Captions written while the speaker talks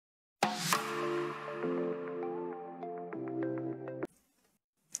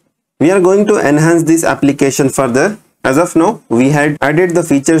We are going to enhance this application further. As of now, we had added the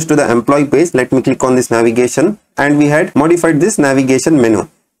features to the employee page. Let me click on this navigation, and we had modified this navigation menu.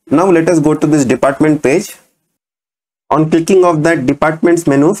 Now let us go to this department page. On clicking of that departments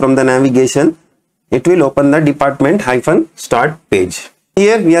menu from the navigation, it will open the department-start page.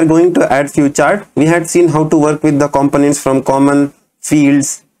 Here we are going to add few charts. We had seen how to work with the components from common,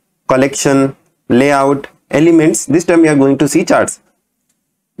 fields, collection, layout, elements. This time we are going to see charts.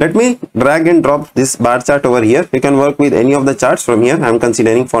 Let me drag and drop this bar chart over here. You can work with any of the charts from here. I am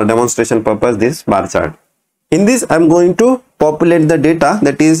considering for demonstration purpose this bar chart. In this, I am going to populate the data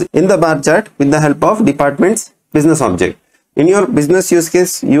that is in the bar chart with the help of department's business object. In your business use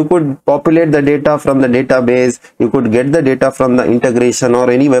case, you could populate the data from the database. You could get the data from the integration or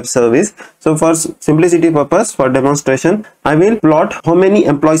any web service. So for simplicity purpose, for demonstration, I will plot how many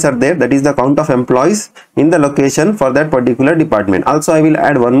employees are there. That is the count of employees in the location for that particular department. Also, I will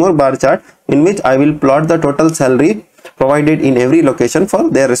add one more bar chart in which I will plot the total salary provided in every location for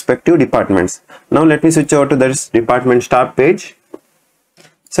their respective departments. Now let me switch over to this department start page.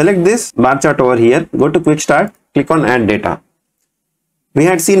 Select this bar chart over here. Go to quick start. Click on add data. We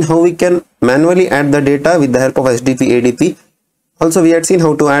had seen how we can manually add the data with the help of SDP ADP. Also, we had seen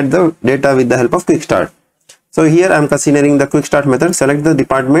how to add the data with the help of quick start. So here I am considering the quick start method. Select the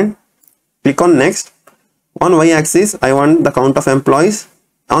department. Click on next. On Y axis, I want the count of employees.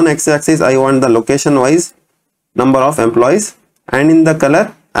 On X axis, I want the location wise number of employees. And in the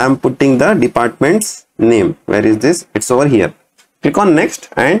color, I am putting the department's name. Where is this? It's over here. Click on next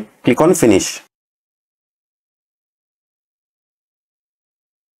and click on finish.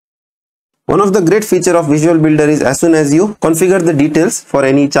 One of the great feature of Visual Builder is as soon as you configure the details for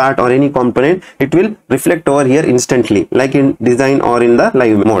any chart or any component, it will reflect over here instantly, like in design or in the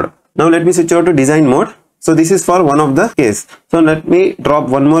live mode. Now let me switch over to design mode. So this is for one of the case. So let me drop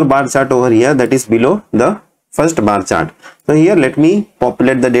one more bar chart over here that is below the first bar chart. So here let me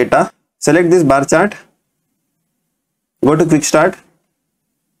populate the data. Select this bar chart. Go to quick start.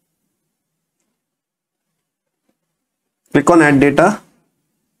 Click on add data.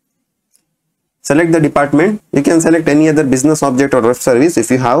 Select the department. You can select any other business object or web service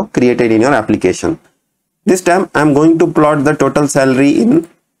if you have created in your application. This time I am going to plot the total salary in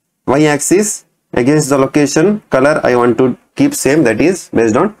Y axis against the location. Color I want to keep same, that is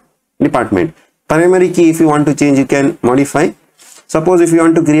based on department. Primary key if you want to change, you can modify. Suppose if you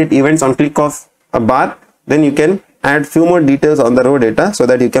want to create events, on click of a bar, then you can add few more details on the raw data so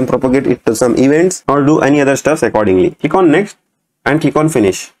that you can propagate it to some events or do any other stuff accordingly. Click on next and click on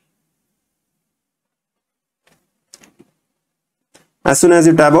finish. As soon as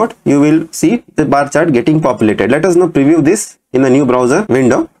you tab out, you will see the bar chart getting populated. Let us now preview this in the new browser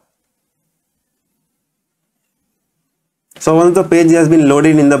window. So once the page has been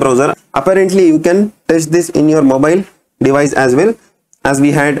loaded in the browser, apparently you can test this in your mobile device as well, as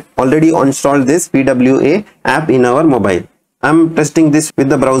we had already installed this PWA app in our mobile. I am testing this with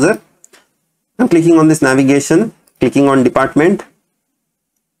the browser. I am clicking on this navigation, clicking on department.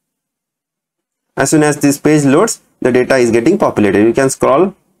 As soon as this page loads, the data is getting populated. You can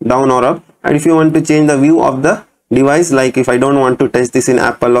scroll down or up, and if you want to change the view of the device, like if I don't want to test this in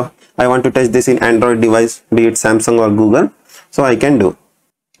Apple or I want to test this in Android device, be it Samsung or Google, so I can do.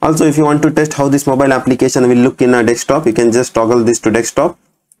 Also, if you want to test how this mobile application will look in a desktop, you can just toggle this to desktop.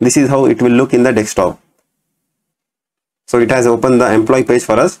 This is how it will look in the desktop. So it has opened the employee page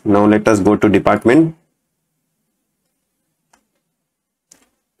for us. Now let us go to department.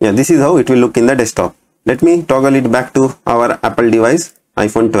 Yeah, this is how it will look in the desktop. Let me toggle it back to our Apple device,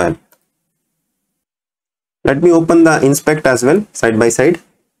 iPhone 12. Let me open the inspect as well, side by side.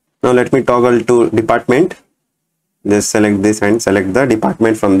 Now let me toggle to department. Just select this and select the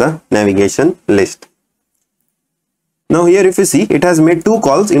department from the navigation list. Now here if you see, it has made two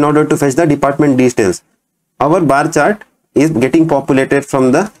calls in order to fetch the department details. Our bar chart is getting populated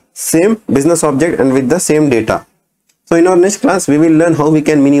from the same business object and with the same data. So in our next class, we will learn how we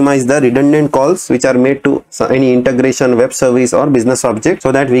can minimize the redundant calls which are made to any integration, web service or business object,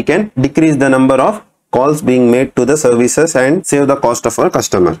 so that we can decrease the number of calls being made to the services and save the cost of our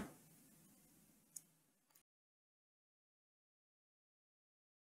customer.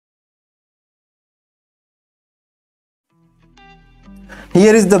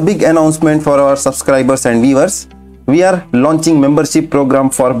 Here is the big announcement for our subscribers and viewers. We are launching membership program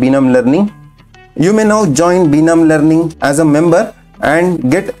for Binam Learning. You may now join Binam Learning as a member and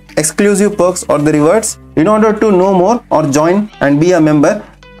get exclusive perks or the rewards. In order to know more or join and be a member,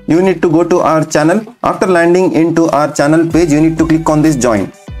 you need to go to our channel. After landing into our channel page, you need to click on this join.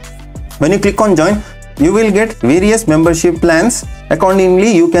 When you click on join, you will get various membership plans Accordingly,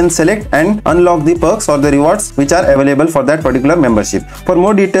 you can select and unlock the perks or the rewards which are available for that particular membership. For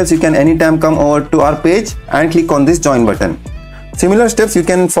more details, you can anytime come over to our page and click on this join button. Similar steps you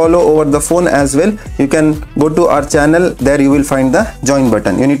can follow over the phone as well. You can go to our channel, there you will find the join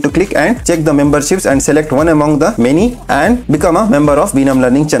button. You need to click and check the memberships and select one among the many and become a member of Beenam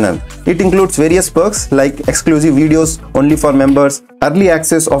Learning channel. It includes various perks like exclusive videos only for members, early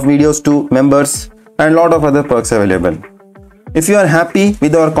access of videos to members, and lot of other perks available. If you are happy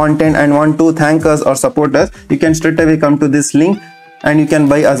with our content and want to thank us or support us, you can straight away come to this link and you can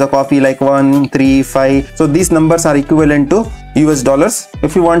buy us a coffee like 1, 3, 5. So these numbers are equivalent to US dollars.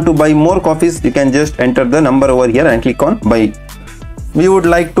 If you want to buy more coffees, you can just enter the number over here and click on buy. We would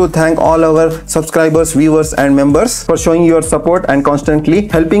like to thank all our subscribers, viewers and members for showing your support and constantly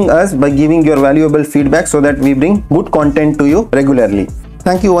helping us by giving your valuable feedback so that we bring good content to you regularly.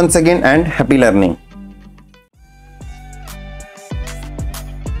 Thank you once again and happy learning.